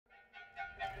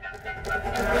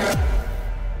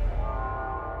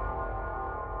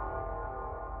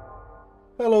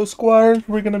Hello, Squire.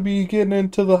 We're gonna be getting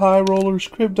into the High Rollers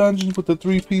Crib Dungeons with the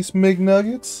 3-piece MIG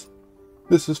Nuggets.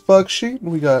 This is Fuck Sheet,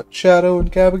 and we got Shadow and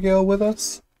Gabigail with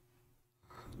us.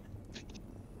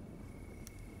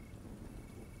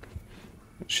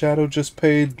 Shadow just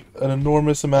paid an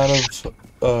enormous amount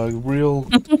of real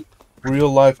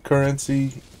life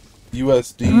currency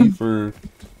USD for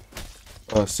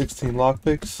 16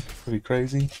 lockpicks. Pretty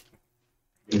crazy.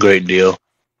 Great deal.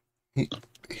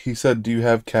 He said, "Do you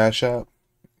have Cash App?"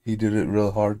 He did it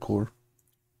real hardcore.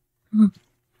 Oh,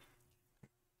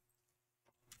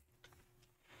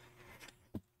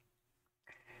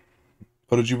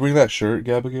 did you bring that shirt,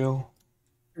 Gabigail?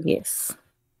 Yes.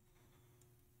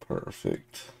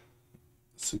 Perfect.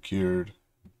 Secured.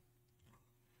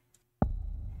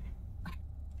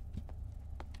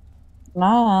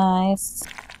 Nice.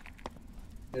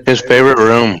 His favorite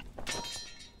room.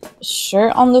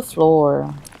 Shirt on the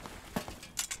floor.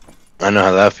 I know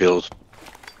how that feels.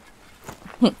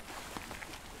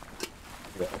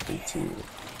 Yeah, me too.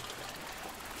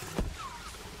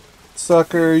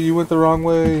 Sucker, you went the wrong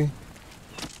way.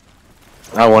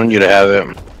 I wanted you to have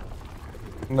it.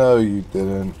 No, you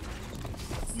didn't.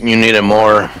 You need it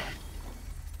more.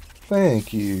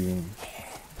 Thank you.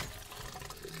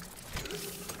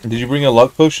 Did you bring a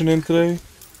luck potion in today?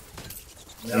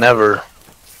 Never.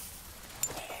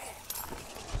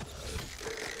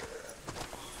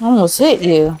 I almost hit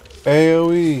you.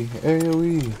 AoE,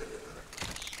 AoE.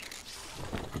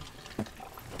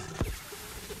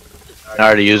 I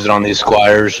already used it on these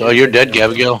squires. Oh, you're dead,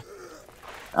 Gabigail.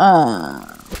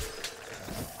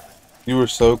 You were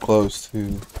so close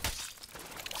too.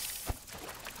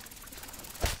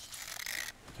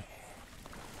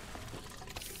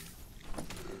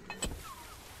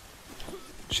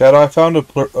 Shadow, I found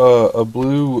a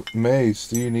blue mace.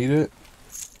 Do you need it?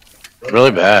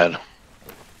 Really bad.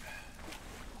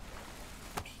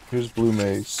 Here's blue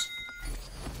mace.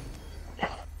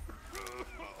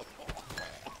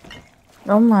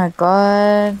 Oh my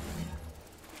god.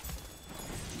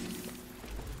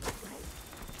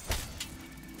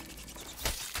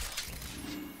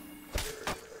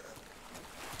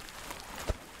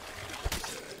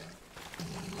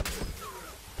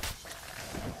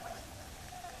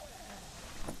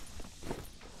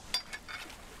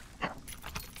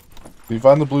 Did you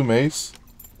find the blue mace?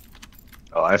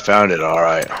 Oh, I found it. All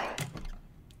right.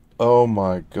 Oh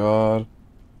my god.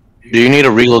 Do you need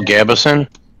a Regal Gabison?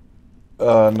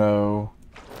 No.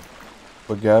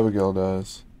 But Gabigail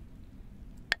does.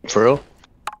 For real?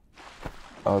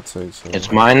 I'd say so.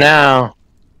 It's mine now.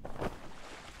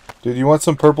 Dude, you want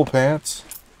some purple pants?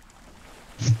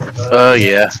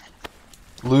 Yeah.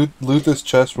 Loot this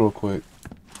chest real quick.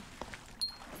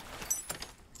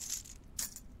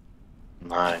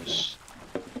 Nice.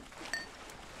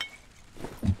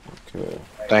 Okay.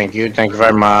 Thank you. Thank you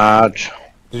very much.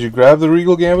 Did you grab the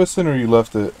Regal Gambison or you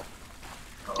left it?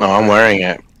 No, I'm wearing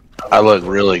it. I look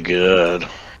really good.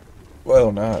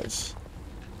 Well, nice.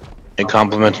 It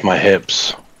complements my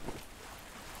hips.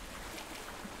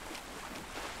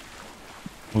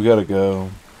 We gotta go.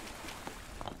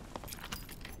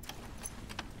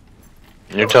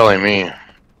 You're telling me.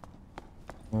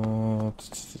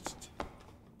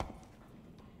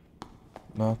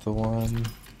 Not the one.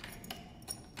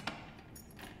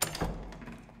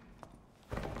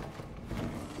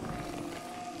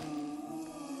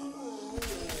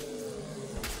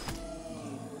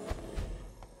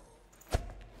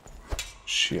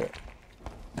 Shit.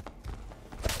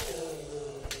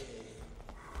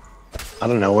 I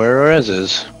don't know where Rez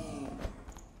is.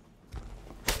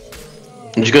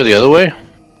 Did you go the other way?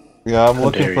 Yeah, I'm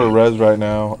looking for a res right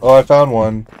now. Oh, I found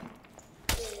one.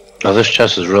 Oh, this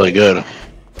chest is really good.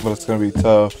 But it's gonna be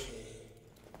tough.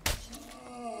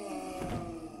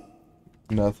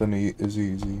 Nothing is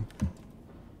easy.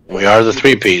 We are the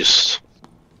 3-piece.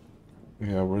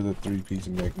 Yeah, we're the 3-piece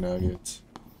McNuggets.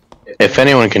 If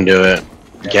anyone can do it,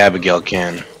 Gabigail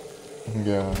can.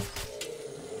 Yeah.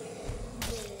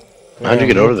 How'd you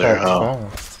get over there? Oh.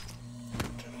 Fast.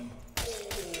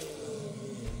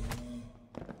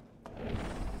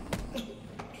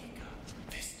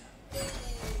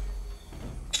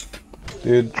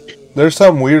 Dude, there's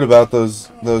something weird about those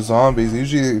zombies. They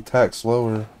usually attack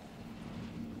slower.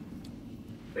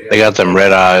 They got them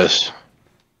red eyes.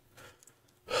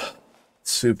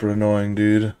 Super annoying,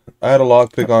 dude. I had a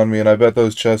lockpick on me, and I bet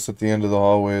those chests at the end of the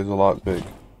hallway is a lockpick.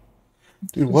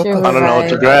 Dude, what the? I don't know what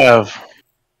to grab.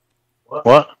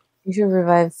 What? You should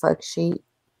revive Fuck Sheet.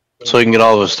 So he can get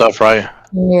all of his stuff, right?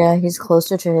 Yeah, he's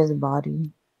closer to his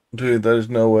body. Dude, there's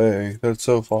no way. That's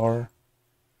so far.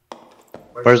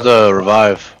 Where's the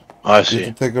revive? Oh, I You see.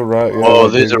 have to take a right. Yeah, Oh,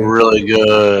 like these are bigger. really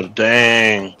good.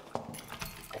 Dang.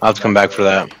 I'll have to come back for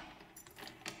that.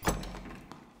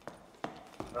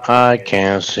 I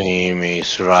can't see me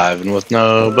surviving with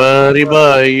nobody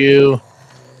but you.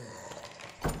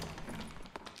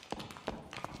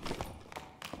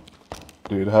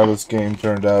 Dude, how this game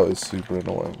turned out is super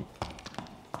annoying.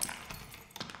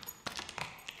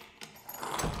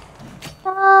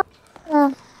 Ah,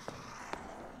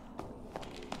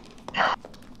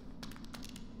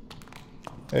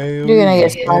 you're gonna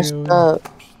get splashed AOE. up.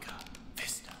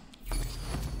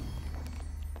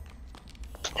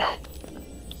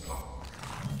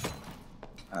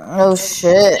 Oh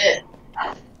shit.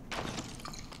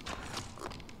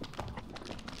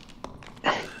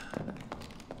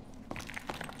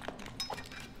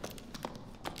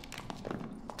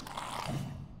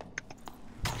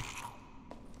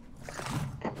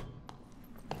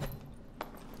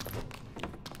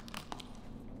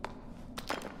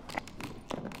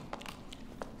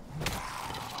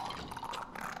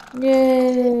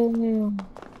 Yay.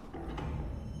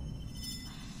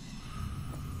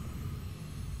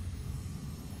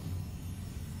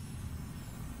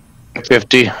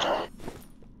 50,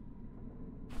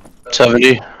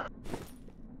 70,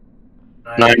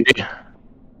 90.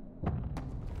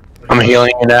 I'm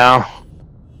healing you now.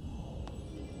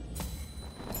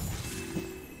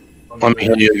 Let me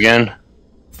heal you again.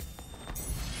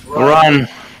 Run!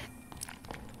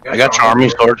 I got your army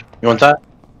sword. You want that?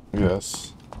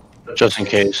 Yes. Just in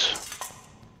case.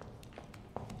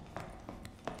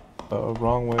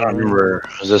 Wrong way. I don't remember.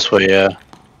 It was this way, yeah.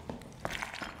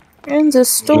 In the You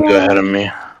storm. can go ahead of me.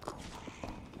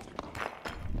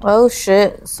 Oh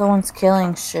shit. Someone's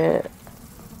killing shit.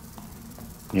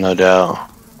 No doubt.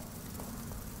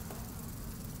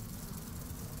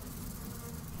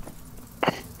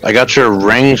 I got your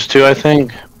rings too, I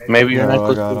think. Maybe your No, I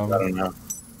necklace. got I 'em. don't know.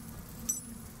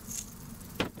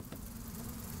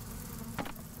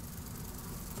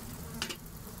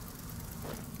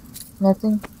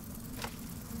 Nothing.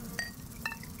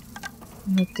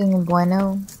 Nothing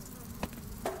bueno.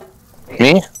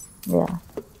 Me? Yeah.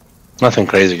 Nothing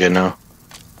crazy good now.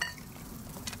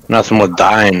 Nothing worth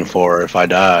dying for if I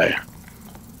die.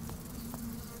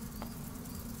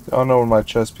 I don't know where my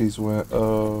chest piece went.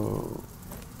 Oh.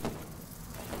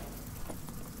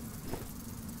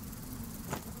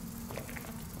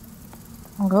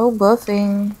 Go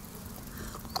buffing.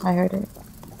 I heard it.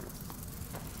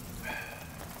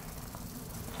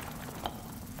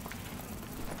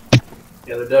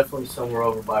 Yeah, they're definitely somewhere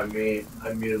over by me.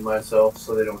 I muted myself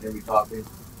so they don't hear me talking.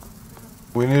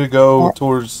 We need to go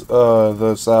towards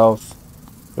the south.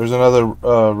 There's another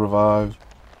revive.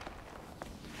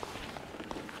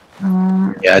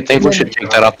 Yeah, I think we should take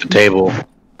that off the table.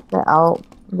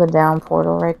 The down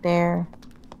portal right there.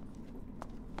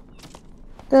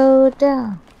 Go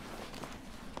down.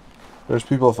 There's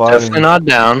people fighting. Definitely not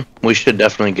down. We should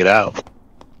definitely get out.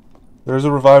 There's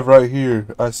a revive right here.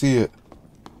 I see it.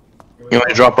 You want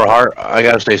me to drop our heart? I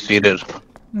gotta stay seated.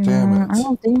 Damn it. I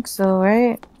don't think so,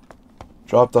 right?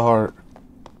 Drop the heart.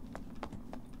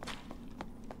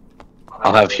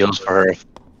 I'll have heals for her.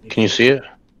 Can you see it?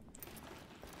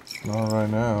 Not right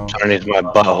now. It's underneath my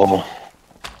butthole.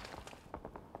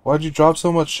 Why'd you drop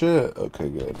so much shit? Okay,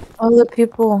 good. All the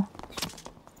people,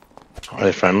 Are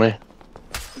they friendly?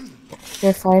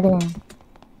 they're fighting.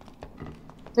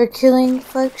 They're killing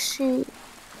fuck sheep.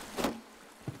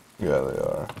 Yeah, they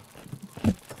are.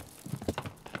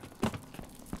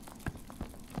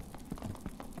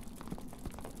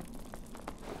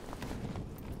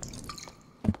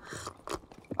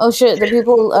 Oh shit, the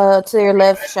people to your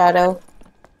left, Shadow.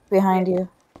 Behind you.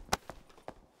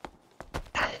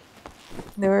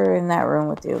 They were in that room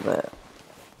with you, but...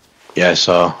 Yeah, I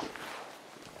saw.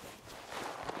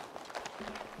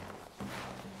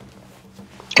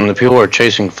 And the people are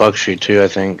chasing fuck shit too, I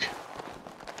think.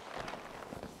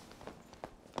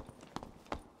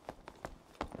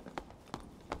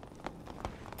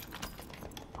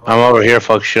 I'm over here,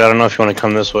 fuck shit. I don't know if you want to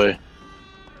come this way.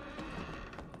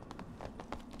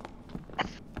 I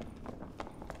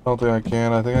don't think I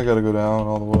can. I think I gotta go down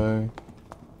all the way.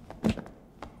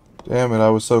 Damn it, I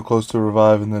was so close to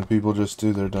revive and then people just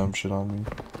do their dumb shit on me.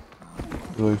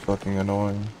 Really fucking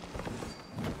annoying.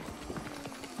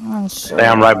 Oh shit. Hey,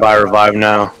 I'm right by revive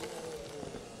now.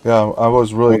 Yeah, I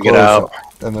was really Get close out.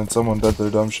 and then someone did their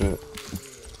dumb shit.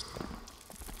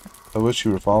 I wish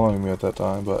you were following me at that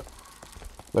time, but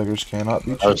beggars cannot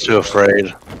be I was choosers. too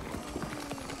afraid.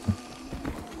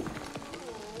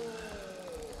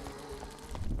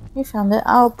 You found it.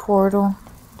 Our portal.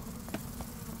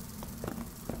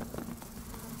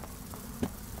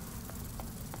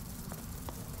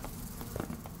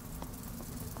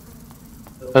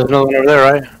 There's another one over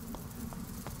there, right?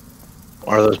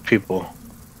 Or are those people?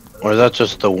 Or is that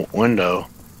just the window? I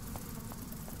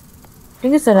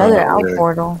think it's another Oh, out weird.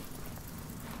 portal.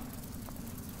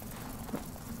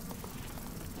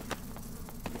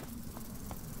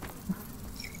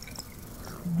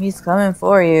 He's coming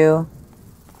for you.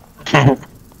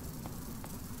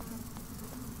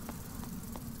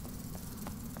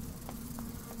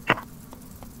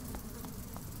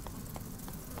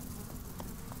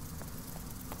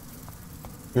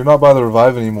 You're not by the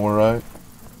revive anymore, right?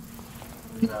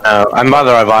 I'm about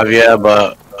to revive, yeah,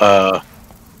 but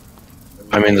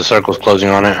I mean the circle's closing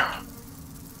on it.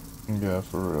 Yeah,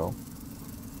 for real.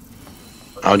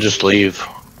 I'll just leave.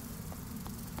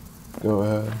 Go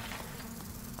ahead.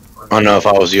 I don't know if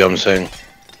I was you, I'm saying.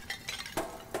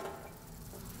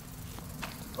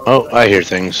 Oh, I hear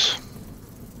things.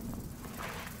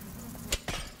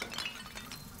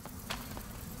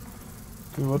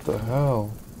 Dude, what the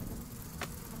hell?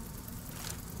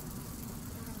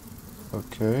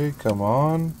 Okay, come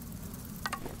on.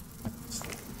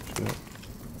 Shit.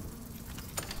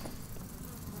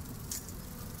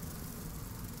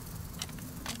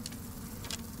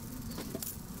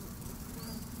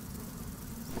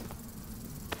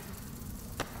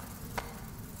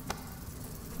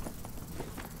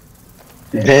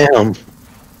 Damn.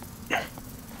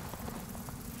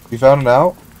 You found it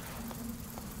out?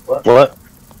 What?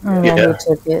 Oh, yeah, Yeah. he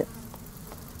took it.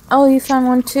 Oh, you found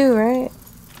one too, right?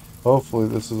 Hopefully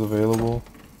this is available.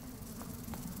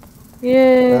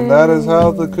 Yeah. And that is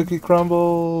how the cookie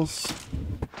crumbles.